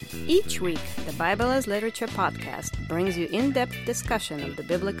Each week, the Bible as Literature podcast brings you in-depth discussion of the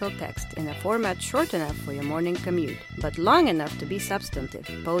biblical text in a format short enough for your morning commute, but long enough to be substantive,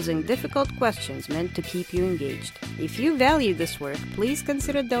 posing difficult questions meant to keep you engaged. If you value this work, please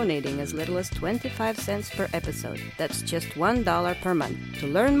consider donating as little as 25 cents per episode. That's just $1 per month. To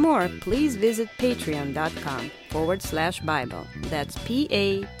learn more, please visit patreon.com/Bible. That's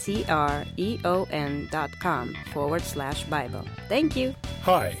patreon.com/Bible. Thank you.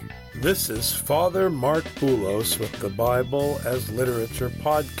 Hi, this is Father Mark Boulos with the Bible as Literature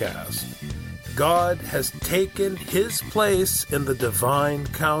podcast. God has taken his place in the divine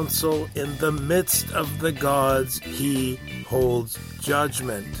council. In the midst of the gods, he holds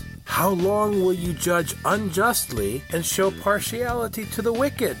judgment. How long will you judge unjustly and show partiality to the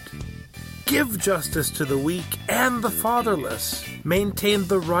wicked? Give justice to the weak and the fatherless. Maintain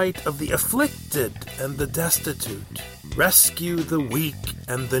the right of the afflicted and the destitute. Rescue the weak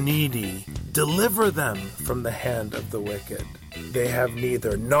and the needy. Deliver them from the hand of the wicked. They have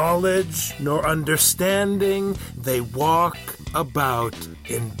neither knowledge nor understanding. They walk about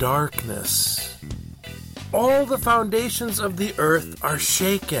in darkness. All the foundations of the earth are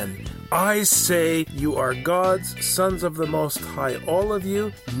shaken. I say you are God's sons of the Most High, all of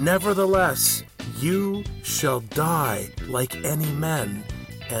you. Nevertheless, you shall die like any men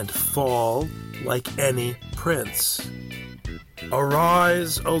and fall like any prince.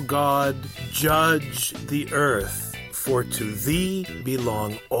 Arise, O God, judge the earth, for to thee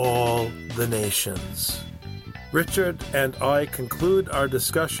belong all the nations. Richard and I conclude our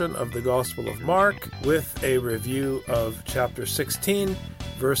discussion of the Gospel of Mark with a review of chapter 16,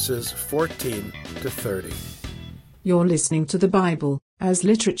 verses 14 to 30. You're listening to the Bible as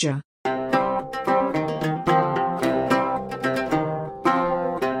Literature.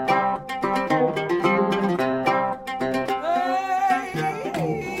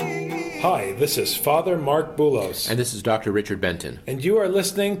 Hi, this is Father Mark Boulos. And this is Dr. Richard Benton. And you are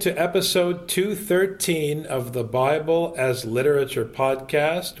listening to episode 213 of the Bible as Literature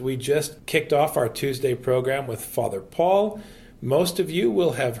podcast. We just kicked off our Tuesday program with Father Paul. Most of you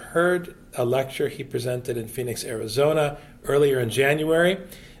will have heard a lecture he presented in Phoenix, Arizona earlier in January.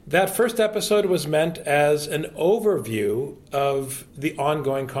 That first episode was meant as an overview of the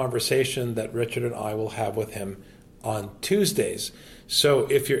ongoing conversation that Richard and I will have with him on Tuesdays. So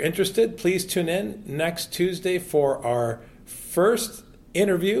if you're interested, please tune in next Tuesday for our first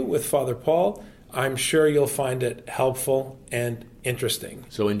interview with Father Paul. I'm sure you'll find it helpful and interesting.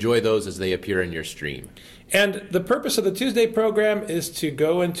 So enjoy those as they appear in your stream. And the purpose of the Tuesday program is to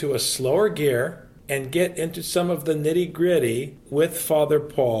go into a slower gear and get into some of the nitty-gritty with Father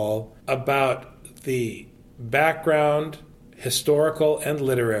Paul about the background, historical and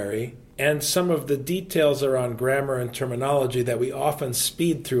literary, and some of the details around grammar and terminology that we often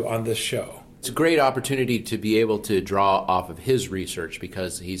speed through on this show. It's a great opportunity to be able to draw off of his research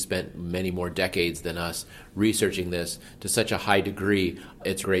because he spent many more decades than us researching this to such a high degree.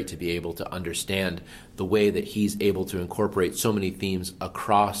 It's great to be able to understand the way that he's able to incorporate so many themes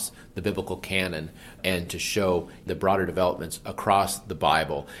across the biblical canon and to show the broader developments across the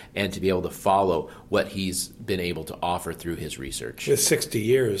Bible and to be able to follow what he's been able to offer through his research. With 60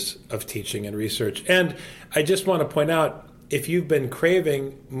 years of teaching and research. And I just want to point out, if you've been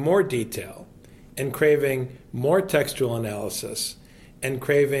craving more detail and craving more textual analysis and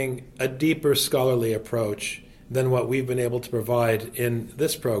craving a deeper scholarly approach than what we've been able to provide in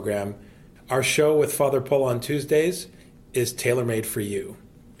this program, our show with Father Paul on Tuesdays is tailor-made for you.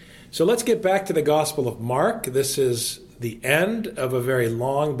 So let's get back to the Gospel of Mark. This is the end of a very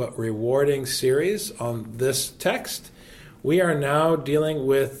long but rewarding series on this text. We are now dealing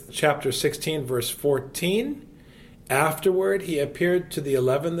with chapter 16, verse 14. Afterward, he appeared to the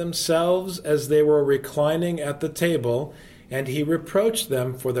 11 themselves as they were reclining at the table, and he reproached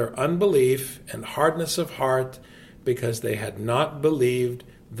them for their unbelief and hardness of heart, because they had not believed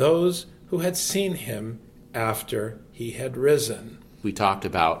those who had seen him after he had risen. We talked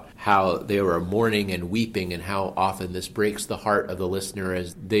about how they were mourning and weeping and how often this breaks the heart of the listener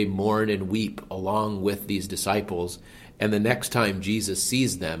as they mourn and weep along with these disciples. And the next time Jesus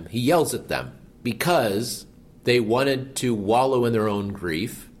sees them, he yells at them because they wanted to wallow in their own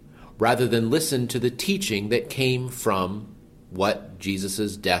grief rather than listen to the teaching that came from what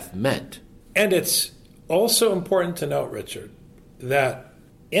Jesus' death meant. And it's also important to note, Richard, that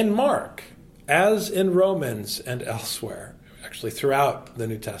in Mark, as in Romans and elsewhere, actually throughout the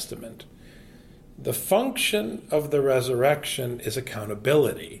New Testament, the function of the resurrection is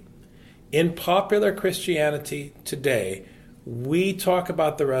accountability. In popular Christianity today, we talk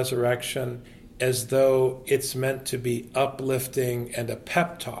about the resurrection as though it's meant to be uplifting and a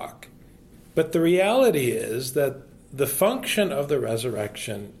pep talk. But the reality is that the function of the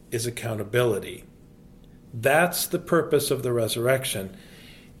resurrection is accountability. That's the purpose of the resurrection.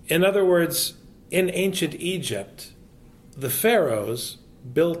 In other words, in ancient Egypt, the pharaohs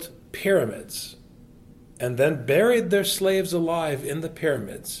built pyramids and then buried their slaves alive in the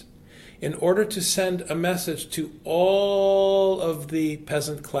pyramids in order to send a message to all of the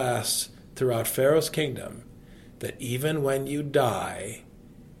peasant class throughout Pharaoh's kingdom that even when you die,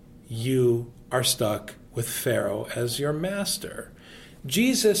 you are stuck with Pharaoh as your master.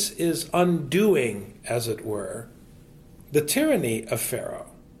 Jesus is undoing, as it were, the tyranny of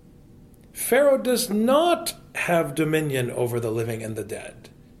Pharaoh. Pharaoh does not have dominion over the living and the dead.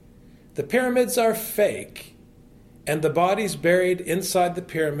 The pyramids are fake, and the bodies buried inside the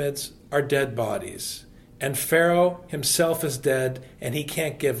pyramids are dead bodies. And Pharaoh himself is dead, and he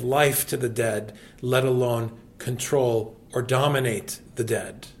can't give life to the dead, let alone control or dominate the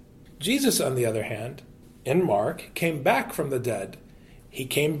dead. Jesus, on the other hand, in Mark, came back from the dead. He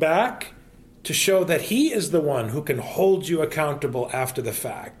came back to show that he is the one who can hold you accountable after the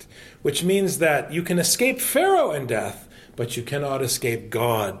fact, which means that you can escape Pharaoh in death, but you cannot escape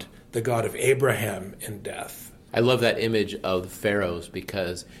God, the God of Abraham, in death. I love that image of the pharaohs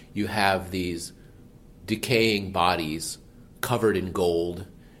because you have these decaying bodies covered in gold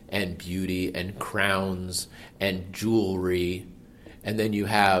and beauty and crowns and jewelry, and then you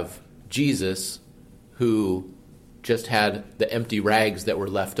have Jesus, who just had the empty rags that were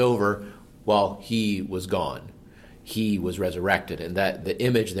left over while he was gone. He was resurrected. And that the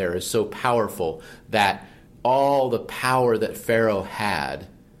image there is so powerful that all the power that Pharaoh had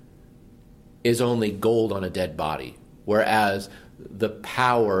is only gold on a dead body, whereas the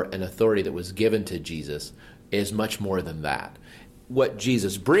power and authority that was given to Jesus is much more than that. What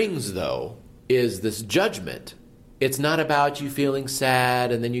Jesus brings, though, is this judgment. It's not about you feeling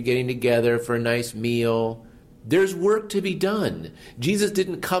sad and then you getting together for a nice meal. There's work to be done. Jesus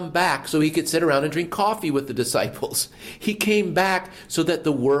didn't come back so he could sit around and drink coffee with the disciples. He came back so that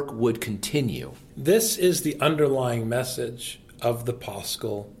the work would continue. This is the underlying message of the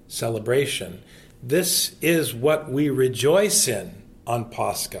Paschal celebration. This is what we rejoice in on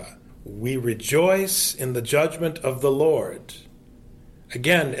Pascha. We rejoice in the judgment of the Lord.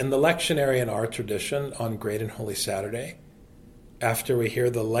 Again, in the lectionary in our tradition on Great and Holy Saturday, after we hear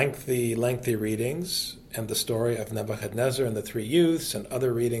the lengthy readings and the story of Nebuchadnezzar and the three youths and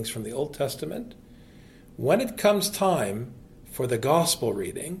other readings from the Old Testament, when it comes time for the gospel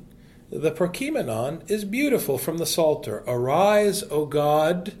reading, the Prokeimenon is beautiful from the Psalter. Arise, O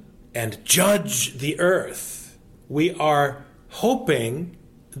God, and judge the earth. We are hoping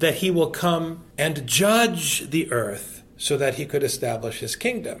that he will come and judge the earth so that he could establish his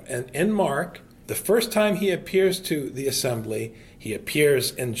kingdom. And in Mark, the first time he appears to the assembly, he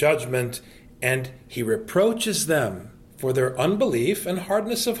appears in judgment, and he reproaches them for their unbelief and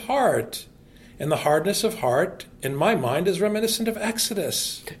hardness of heart. And the hardness of heart, in my mind, is reminiscent of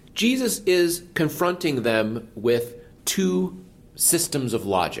Exodus. Jesus is confronting them with two systems of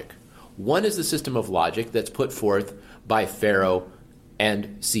logic. One is the system of logic that's put forth by Pharaoh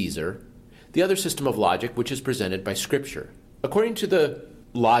and Caesar. The other system of logic, which is presented by Scripture. According to the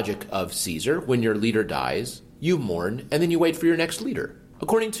logic of Caesar, when your leader dies, you mourn, and then you wait for your next leader.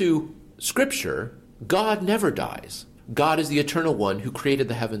 According to Scripture, God never dies. God is the eternal one who created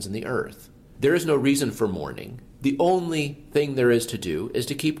the heavens and the earth. There is no reason for mourning. The only thing there is to do is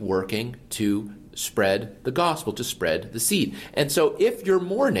to keep working to spread the gospel, to spread the seed. And so if you're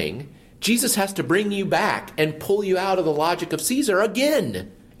mourning, Jesus has to bring you back and pull you out of the logic of Caesar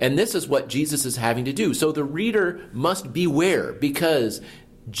again. And this is what Jesus is having to do. So the reader must beware, because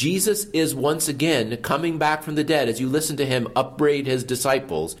Jesus is once again coming back from the dead as you listen to him upbraid his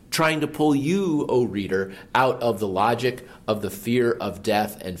disciples, trying to pull you, O reader, out of the logic of the fear of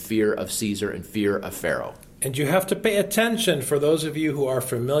death and fear of Caesar and fear of Pharaoh. And you have to pay attention, for those of you who are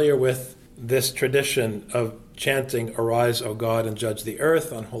familiar with this tradition of chanting, Arise, O God, and judge the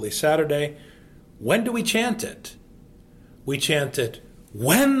earth on Holy Saturday. When do we chant it? We chant it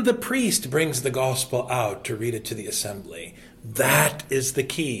when the priest brings the gospel out to read it to the assembly. That is the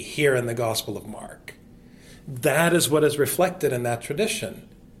key here in the Gospel of Mark. That is what is reflected in that tradition.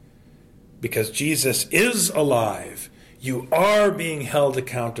 Because Jesus is alive. You are being held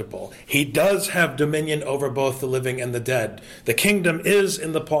accountable. He does have dominion over both the living and the dead. The kingdom is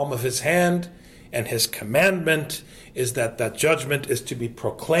in the palm of his hand, and his commandment is that that judgment is to be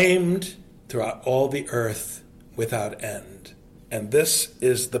proclaimed throughout all the earth without end. And this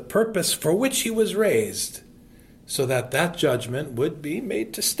is the purpose for which he was raised, so that that judgment would be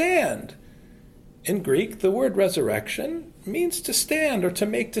made to stand. In Greek, the word resurrection means to stand or to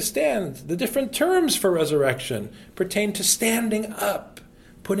make to stand. The different terms for resurrection pertain to standing up,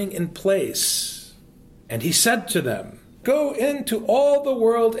 putting in place. And he said to them, "Go into all the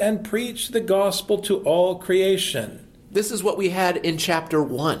world and preach the gospel to all creation." This is what we had in chapter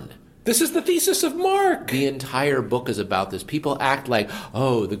 1. This is the thesis of Mark. The entire book is about this. People act like,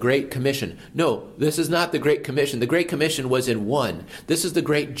 oh, the Great Commission. No, this is not the Great Commission. The Great Commission was in 1. This is the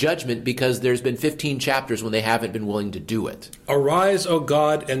Great Judgment because there's been 15 chapters when they haven't been willing to do it. Arise, O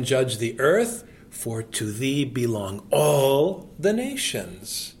God, and judge the earth, for to thee belong all the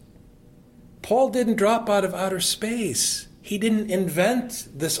nations. Paul didn't drop out of outer space. He didn't invent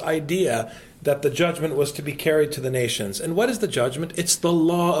this idea that the judgment was to be carried to the nations. And what is the judgment? It's the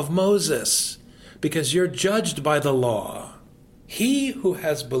law of Moses, because you're judged by the law. He who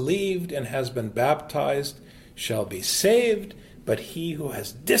has believed and has been baptized shall be saved, but he who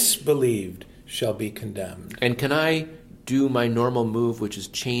has disbelieved shall be condemned. And can I do my normal move, which is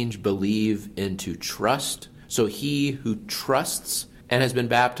change believe into trust? So he who trusts and has been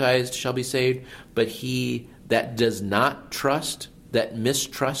baptized shall be saved, but he that does not trust, that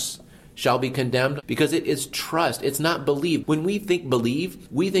mistrusts, shall be condemned, because it is trust. It's not believe. When we think believe,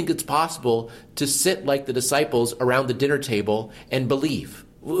 we think it's possible to sit like the disciples around the dinner table and believe.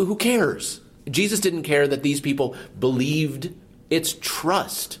 Who cares? Jesus didn't care that these people believed. It's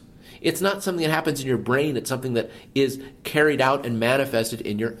trust. It's not something that happens in your brain. It's something that is carried out and manifested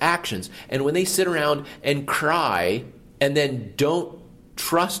in your actions. And when they sit around and cry and then don't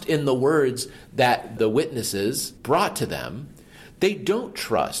trust in the words that the witnesses brought to them, they don't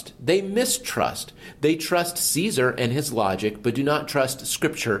trust. They mistrust. They trust Caesar and his logic, but do not trust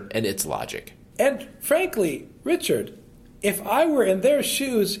Scripture and its logic. And frankly, Richard, if I were in their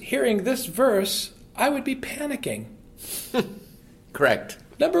shoes hearing this verse, I would be panicking. Correct.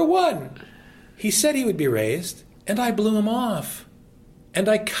 Number one, he said he would be raised, and I blew him off. And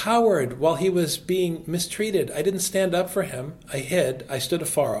I cowered while he was being mistreated. I didn't stand up for him. I hid. I stood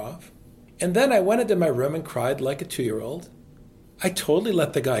afar off. And then I went into my room and cried like a 2-year-old. I totally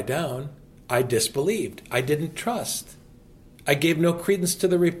let the guy down. I disbelieved. I didn't trust. I gave no credence to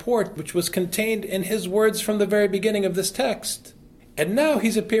the report which was contained in his words from the very beginning of this text. And now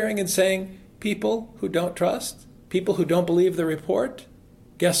he's appearing and saying, people who don't trust, people who don't believe the report,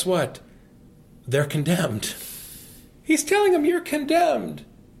 guess what? They're condemned. He's telling them, you're condemned.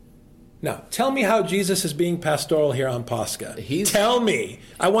 Now, tell me how Jesus is being pastoral here on Pascha. Tell me.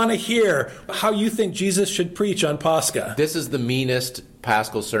 I want to hear how you think Jesus should preach on Pascha. This is the meanest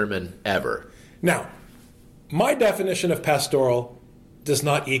Paschal sermon ever. Now, my definition of pastoral does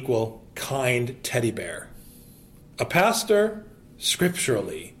not equal kind teddy bear. A pastor,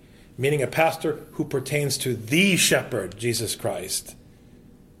 scripturally, meaning a pastor who pertains to the shepherd, Jesus Christ,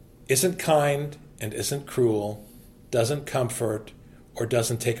 isn't kind and isn't cruel, doesn't comfort, or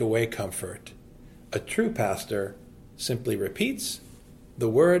doesn't take away comfort. A true pastor simply repeats the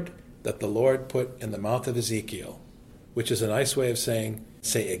word that the Lord put in the mouth of Ezekiel, which is a nice way of saying,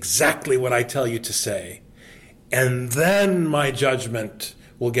 say exactly what I tell you to say, and then my judgment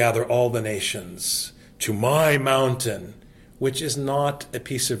will gather all the nations to my mountain, which is not a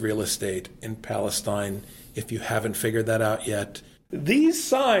piece of real estate in Palestine, if you haven't figured that out yet. These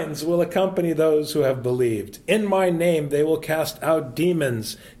signs will accompany those who have believed. In my name they will cast out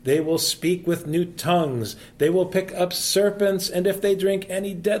demons. They will speak with new tongues. They will pick up serpents, and if they drink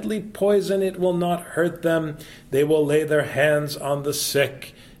any deadly poison, it will not hurt them. They will lay their hands on the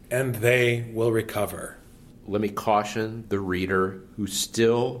sick, and they will recover. Let me caution the reader who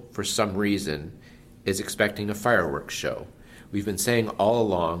still, for some reason, is expecting a fireworks show. We've been saying all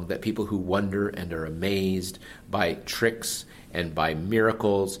along that people who wonder and are amazed by tricks and by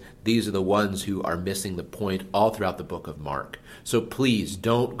miracles, these are the ones who are missing the point all throughout the book of Mark. So please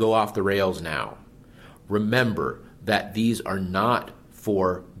don't go off the rails now. Remember that these are not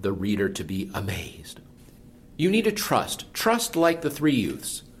for the reader to be amazed. You need to trust. Trust like the 3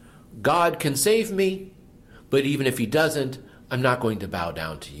 youths. God can save me, but even if he doesn't, I'm not going to bow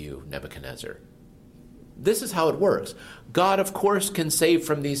down to you, Nebuchadnezzar. This is how it works. God, of course, can save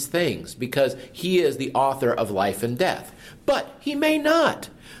from these things because he is the author of life and death. But he may not.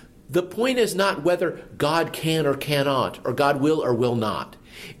 The point is not whether God can or cannot, or God will or will not.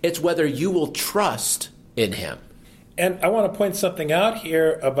 It's whether you will trust in him. And I want to point something out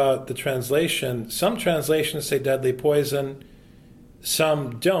here about the translation. Some translations say deadly poison.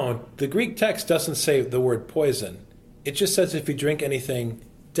 Some don't. The Greek text doesn't say the word poison. It just says if you drink anything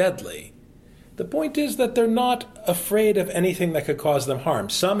deadly. The point is that they're not afraid of anything that could cause them harm.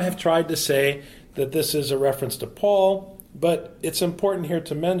 Some have tried to say that this is a reference to Paul, but it's important here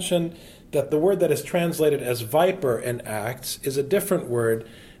to mention that the word that is translated as viper in Acts is a different word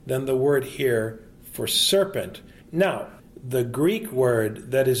than the word here for serpent. Now, the Greek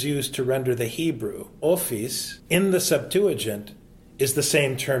word that is used to render the Hebrew, ophis, in the Septuagint is the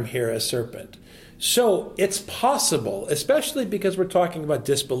same term here as serpent. So it's possible, especially because we're talking about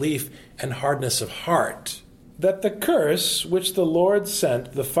disbelief and hardness of heart, that the curse which the Lord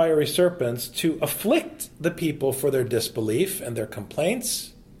sent the fiery serpents to afflict the people for their disbelief and their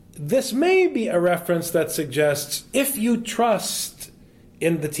complaints, this may be a reference that suggests if you trust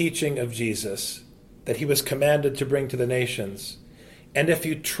in the teaching of Jesus that he was commanded to bring to the nations, and if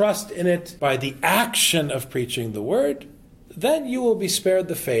you trust in it by the action of preaching the word, then you will be spared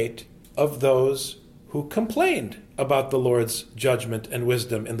the fate of those who complained about the Lord's judgment and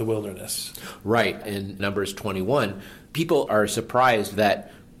wisdom in the wilderness. Right. In Numbers 21, people are surprised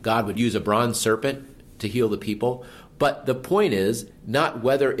that God would use a bronze serpent to heal the people. But the point is not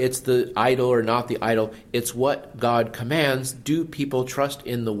whether it's the idol or not the idol. It's what God commands. Do people trust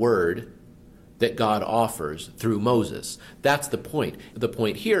in the word that God offers through Moses? That's the point. The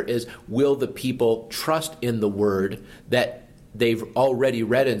point here is, will the people trust in the word that they've already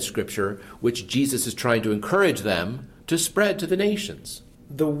read in Scripture, which Jesus is trying to encourage them to spread to the nations?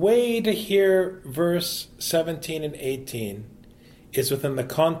 The way to hear verse 17 and 18 is within the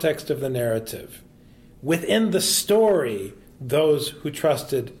context of the narrative. Within the story, those who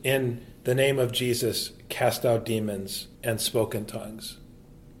trusted in the name of Jesus cast out demons and spoke in tongues.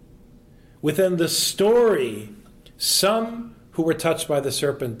 Within the story, some who were touched by the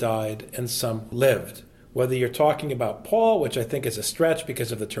serpent died and some lived. Whether you're talking about Paul, which I think is a stretch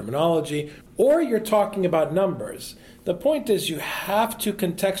because of the terminology, or you're talking about numbers, the point is you have to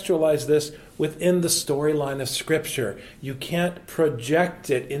contextualize this within the storyline of Scripture. You can't project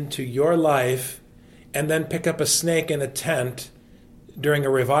it into your life and then pick up a snake in a tent during a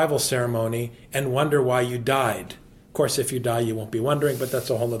revival ceremony and wonder why you died. Of course, if you die, you won't be wondering, but that's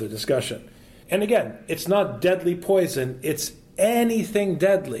a whole other discussion. And again, it's not deadly poison, it's anything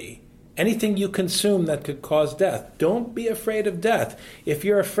deadly. Anything you consume that could cause death. Don't be afraid of death. If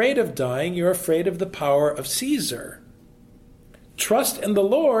you're afraid of dying, you're afraid of the power of Caesar. Trust in the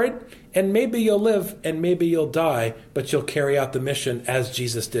Lord, and maybe you'll live and maybe you'll die, but you'll carry out the mission as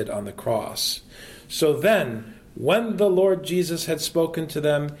Jesus did on the cross. So then, when the Lord Jesus had spoken to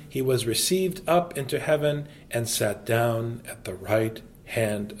them, he was received up into heaven and sat down at the right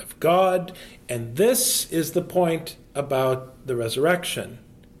hand of God. And this is the point about the resurrection.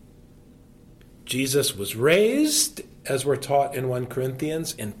 Jesus was raised, as we're taught in 1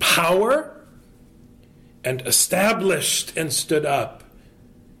 Corinthians, in power, and established and stood up,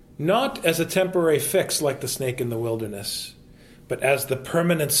 not as a temporary fix like the snake in the wilderness, but as the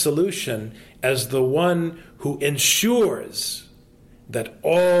permanent solution, as the one who ensures that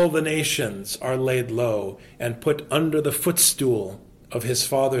all the nations are laid low and put under the footstool of his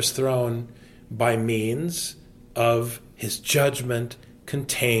Father's throne by means of his judgment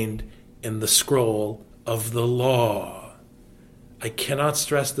contained in the scroll of the law. I cannot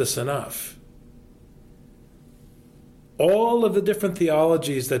stress this enough. All of the different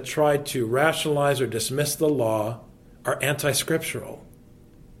theologies that try to rationalize or dismiss the law are anti-scriptural.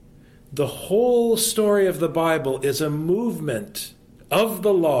 The whole story of the Bible is a movement of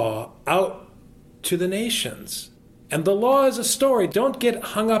the law out to the nations. And the law is a story. Don't get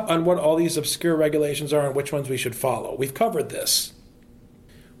hung up on what all these obscure regulations are and which ones we should follow. We've covered this.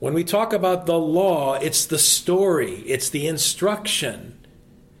 When we talk about the law, it's the story, it's the instruction.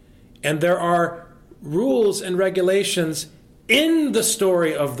 And there are rules and regulations in the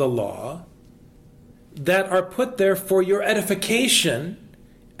story of the law that are put there for your edification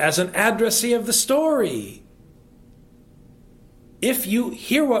as an addressee of the story. If you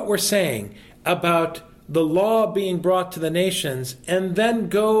hear what we're saying about the law being brought to the nations and then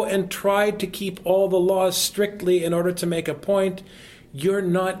go and try to keep all the laws strictly in order to make a point, you're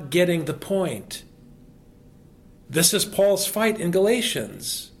not getting the point. This is Paul's fight in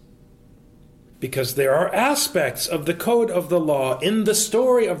Galatians. Because there are aspects of the code of the law in the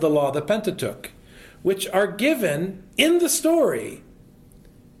story of the law, the Pentateuch, which are given in the story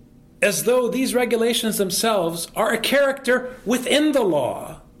as though these regulations themselves are a character within the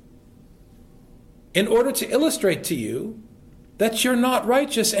law, in order to illustrate to you that you're not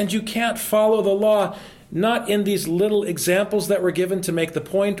righteous and you can't follow the law, not in these little examples that were given to make the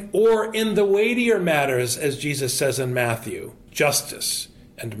point, or in the weightier matters, as Jesus says in Matthew, justice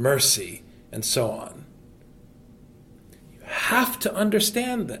and mercy and so on. You have to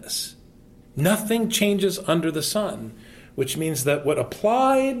understand this. Nothing changes under the sun, which means that what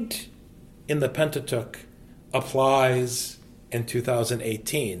applied in the Pentateuch applies in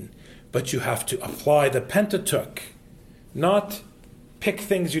 2018. but you have to apply the Pentateuch, not pick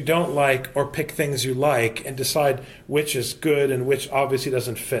things you don't like or pick things you like and decide which is good and which obviously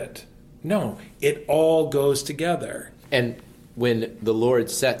doesn't fit. No, it all goes together. And when the Lord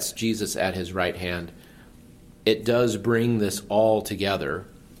sets Jesus at his right hand, it does bring this all together,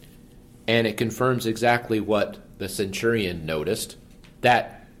 and it confirms exactly what the centurion noticed,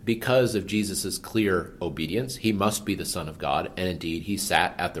 that because of Jesus' clear obedience, he must be the Son of God, and indeed he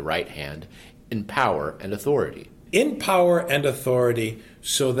sat at the right hand in power and authority. In power and authority,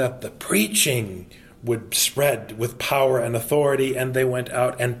 so that the preaching would spread with power and authority, and they went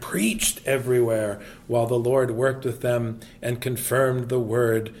out and preached everywhere while the Lord worked with them and confirmed the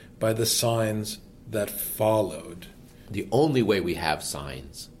word by the signs that followed. The only way we have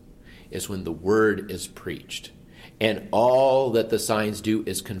signs is when the word is preached. And all that the signs do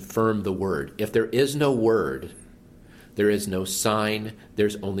is confirm the word. If there is no word, there is no sign,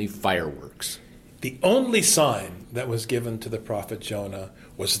 there's only fireworks. The only sign that was given to the prophet Jonah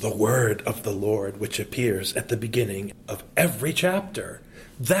was the word of the Lord, which appears at the beginning of every chapter.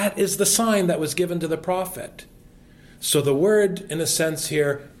 That is the sign that was given to the prophet. So the word, in a sense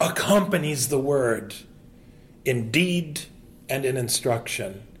here, accompanies the word in deed and in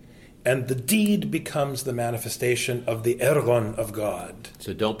instruction. And the deed becomes the manifestation of the ergon of God.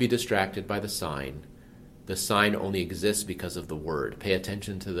 So don't be distracted by the sign. The sign only exists because of the word. Pay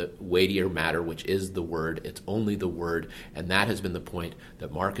attention to the weightier matter, which is the word. It's only the word. And that has been the point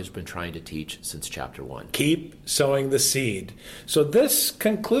that Mark has been trying to teach since chapter 1. Keep sowing the seed. So this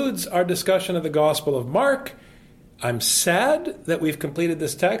concludes our discussion of the Gospel of Mark. I'm sad that we've completed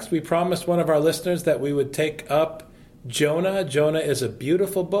this text. We promised one of our listeners that we would take up Jonah. Jonah is a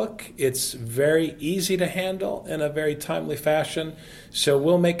beautiful book. It's very easy to handle in a very timely fashion. So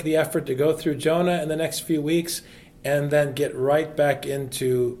we'll make the effort to go through Jonah in the next few weeks and then get right back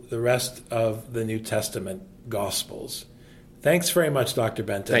into the rest of the New Testament Gospels. Thanks very much, Dr.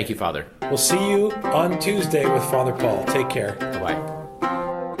 Benton. Thank you, Father. We'll see you on Tuesday with Father Paul. Take care. Bye-bye.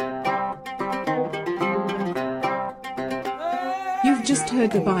 You've just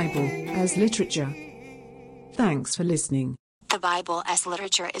heard the Bible as literature. Thanks for listening. The Bible as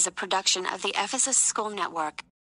Literature is a production of the Ephesus School Network.